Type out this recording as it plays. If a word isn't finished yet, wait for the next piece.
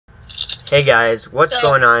Hey guys, what's So,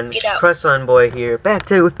 going on? get out. Crustlon Boy here, back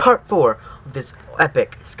today with part 4 of this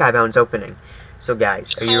epic Skybounds opening. So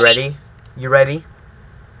guys, are you ready? You ready?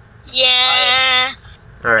 Yeah.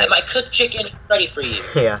 Alright. My cooked chicken is ready for you.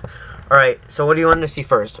 Yeah. Alright, so what do you want to see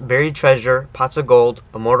first? Buried treasure, pots of gold,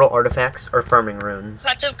 immortal artifacts, or farming runes?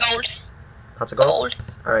 Pots of gold. Pots of gold?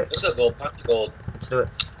 Alright. Let's go gold, pots of gold. Let's do it.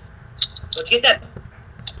 Let's get that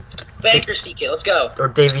banker secret. Let's go. Or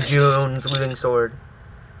Davy Jones looting sword.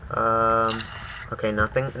 Okay,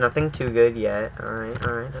 nothing too good yet. Alright,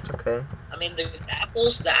 that's okay. I mean, the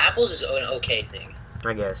apples is an okay thing.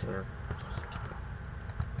 I guess, yeah.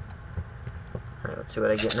 Alright, let's see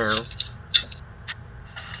what I get now.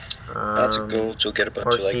 Lots of gold, you'll get a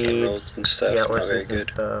bunch of like emeralds and stuff. Yeah, Not or very seeds and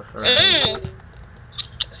good. stuff.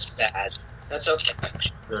 That's bad. That's okay.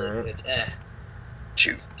 Alright. It's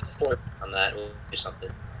Shoot. 4 on that. We'll do something.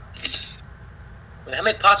 Wait, how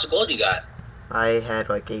many pots of gold you got? I had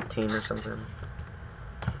like 18 or something.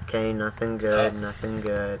 Okay, nothing good, nothing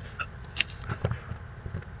good.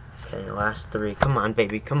 Okay, last 3. Come on,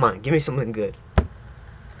 baby, come on. Give me something good.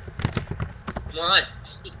 Come on.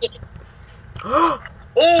 Oh!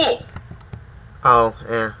 Oh,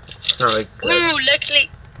 yeah. It's not really good. Ooh, luckily,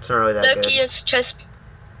 It's not really that good. luckiest chest.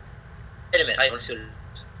 Wait a minute. I want to see what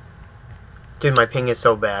Dude, my ping is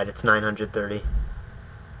so bad. It's 930.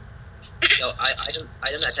 No, I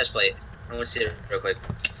done that test plate. I want to see it real quick.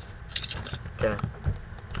 Okay.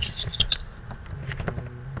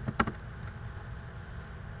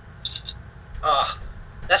 Oh,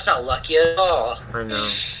 that's not lucky at all. I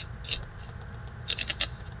know.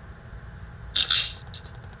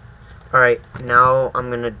 Alright, now I'm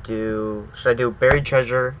gonna do... Should I do buried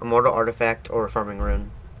treasure, immortal artifact, or farming rune?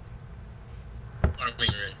 Farming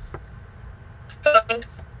rune.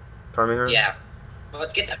 Farming rune? Yeah. Well,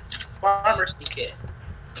 let's get that farmer secret.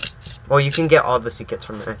 Well, you can get all the secrets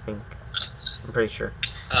from it, I think. I'm pretty sure.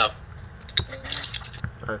 Oh.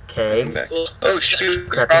 Okay. Back. Oh shoot!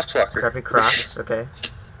 Crappy Crosswalker. crocs, okay.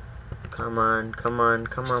 Come on,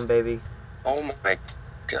 baby. Oh my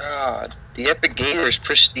god! The Epic Gamer's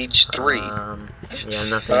Prestige 3. Yeah,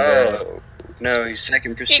 nothing good. Oh no, he's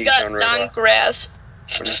second He Prestige got on long Roblox. grass.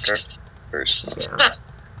 First. Yeah.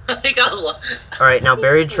 I got Alright, now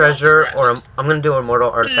buried treasure, or I'm gonna do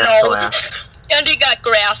immortal artifacts No. last. And he got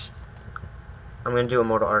grass. I'm gonna do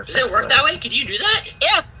immortal Does artifacts it work last. that way? Can you do that?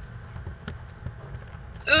 Yeah.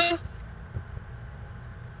 Ooh.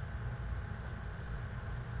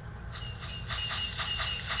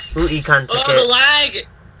 Ooh, econ Oh, the ticket. lag!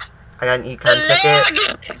 I got an The econ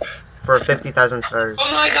ticket lag. for 50,000 stars. Oh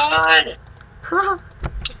my god!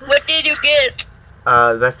 What did you get?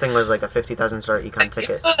 The best thing was like a 50,000 star econ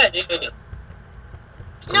ticket. No,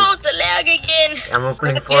 the lag again. I'm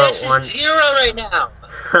opening 4 at FPS once. is 0 right now.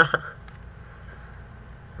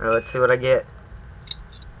 Alright, let's see what I get.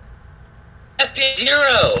 FPS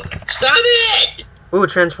 0. Stop it! Ooh,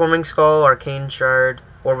 transforming skull, arcane shard,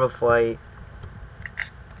 orb of flight.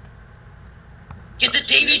 Get the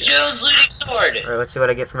Davy Jones looting sword. Alright, let's see what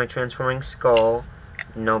I get for my transforming skull.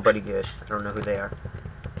 Nobody good. I don't know who they are.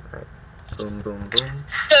 Alright. Boom, boom, boom.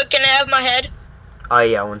 So can I have my head? Oh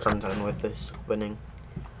yeah, once I'm done with this opening.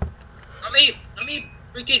 How many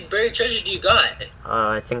freaking buried treasures do you got?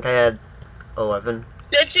 I think I had 11.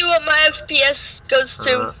 Let's see what my FPS goes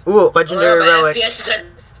to. Ooh, legendary my relic. FPS is at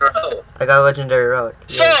 0. I got a legendary relic.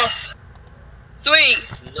 Yay. 4, 3,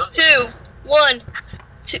 No. 2, 1,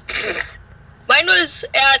 2. Mine was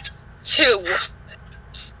at 2.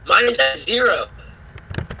 Mine is at 0.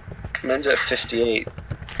 Mine's at 58.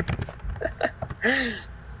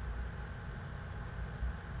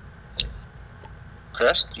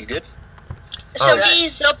 Crest, you good?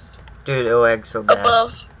 Somebody's up Dude, it lagged so bad.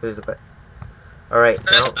 above. Who's the Alright,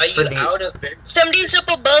 now Are for you the... out of buried? Somebody's up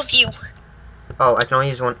above you. Oh, I can only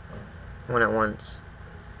use one at once.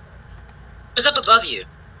 Who's up above you?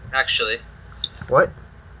 Actually. What?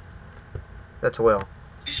 That's Will.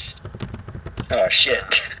 Oh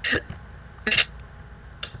shit.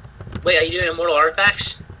 Wait, are you doing immortal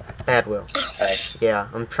artifacts? Bad Will. Hi. Yeah,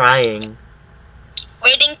 I'm trying.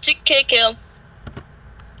 Waiting to kick him.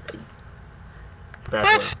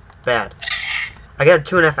 Bad Will. Bad. I got a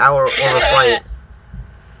 2.5 hour orb of flight.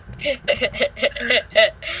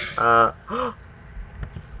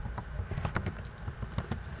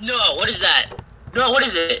 No, what is that? No, what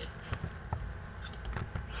is it?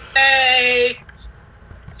 Hey!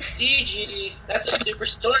 GG. That's a super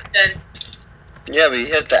sword then. Yeah, but he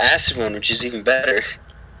has the acid one, which is even better.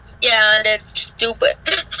 Yeah, that's stupid.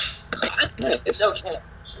 It's okay.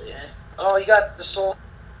 Yeah. Oh, you got the soul.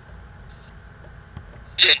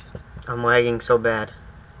 I'm lagging so bad.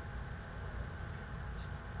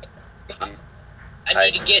 I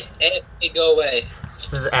need to get it to go away.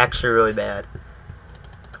 This is actually really bad.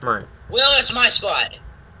 Come on. Will, it's my spot.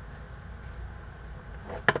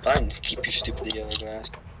 Fine, keep your stupid yellow glass.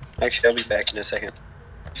 Actually, I'll be back in a second.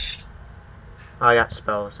 Oh, I got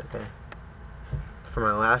spells, okay. For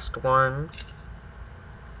my last one.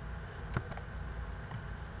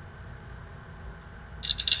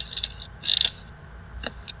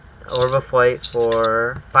 Orb of Flight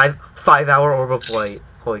for 5-hour Orb of Flight.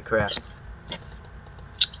 Holy crap.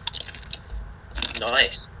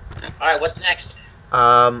 Nice. Alright, what's next?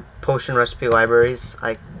 Potion recipe libraries.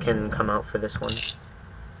 I can come out for this one.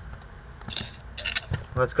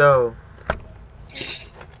 Let's go.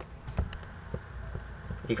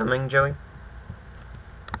 You coming, Joey?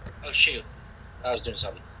 Oh shoot. I was doing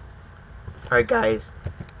something. Alright guys.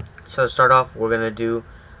 So to start off, we're gonna do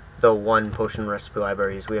the one potion recipe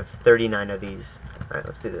libraries. We have 39 of these. Alright,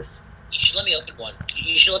 let's do this. You should let me open one.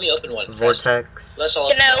 You should let me open one. Vortex. Let's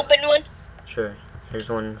all Can I open one? Sure. Here's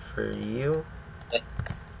one for you.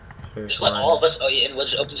 Here's Just let one. all of us. Oh yeah, and we'll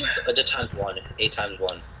just open the times one. 8 times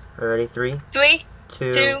 1. Ready? 3, 3,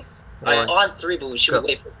 2, 2. 1. Alright, on 3, but we should Go.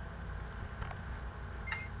 wait for.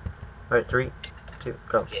 Alright, 3, 2,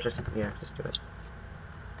 go. Okay. Just do it.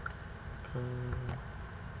 Okay.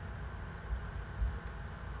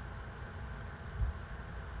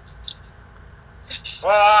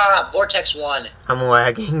 Ah, Vortex 1. I'm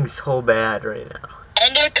lagging so bad right now.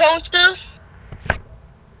 Ender counter.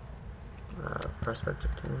 Prospector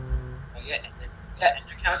 2. I got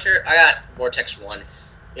Ender counter. I got Vortex 1.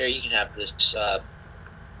 Here, you can have this.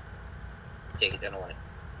 Take it. I don't want it.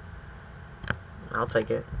 I'll take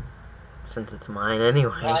it. Since it's mine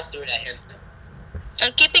anyway. Oh, I threw it at here.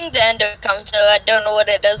 I'm keeping the ender counter. I don't know what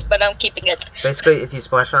it is, but I'm keeping it. Basically, if you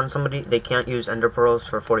splash on somebody, they can't use ender pearls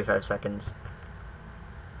for 45 seconds.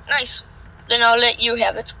 Nice. Then I'll let you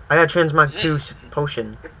have it. I got Transmog 2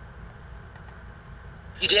 potion.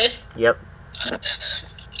 You did? Yep.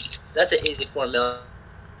 That's an easy 4 mil.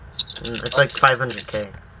 It's like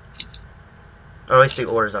 500k. Or at least the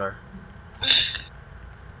ores are.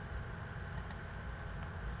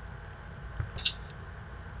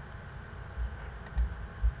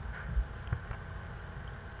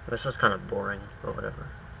 This is kind of boring, but whatever.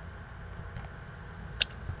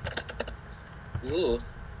 Ooh. Ooh,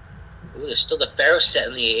 there's still the Pharaoh set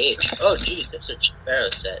in the AH. Oh, geez, that's a Pharaoh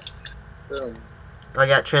set. Boom. I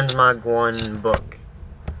got Transmog 1 book.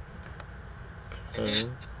 Okay.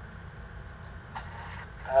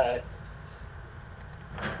 Alright.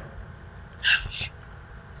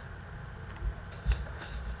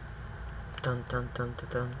 Dun dun dun dun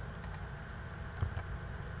dun.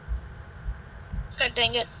 God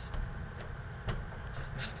dang it.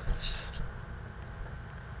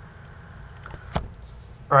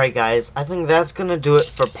 Alright guys, I think that's gonna do it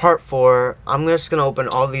for part 4. I'm just gonna open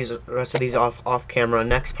all these rest of these off camera.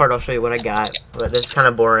 Next part I'll show you what I got. But this is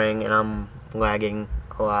kinda boring and I'm lagging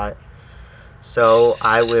a lot. So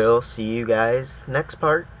I will see you guys next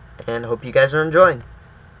part and hope you guys are enjoying.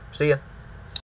 See ya.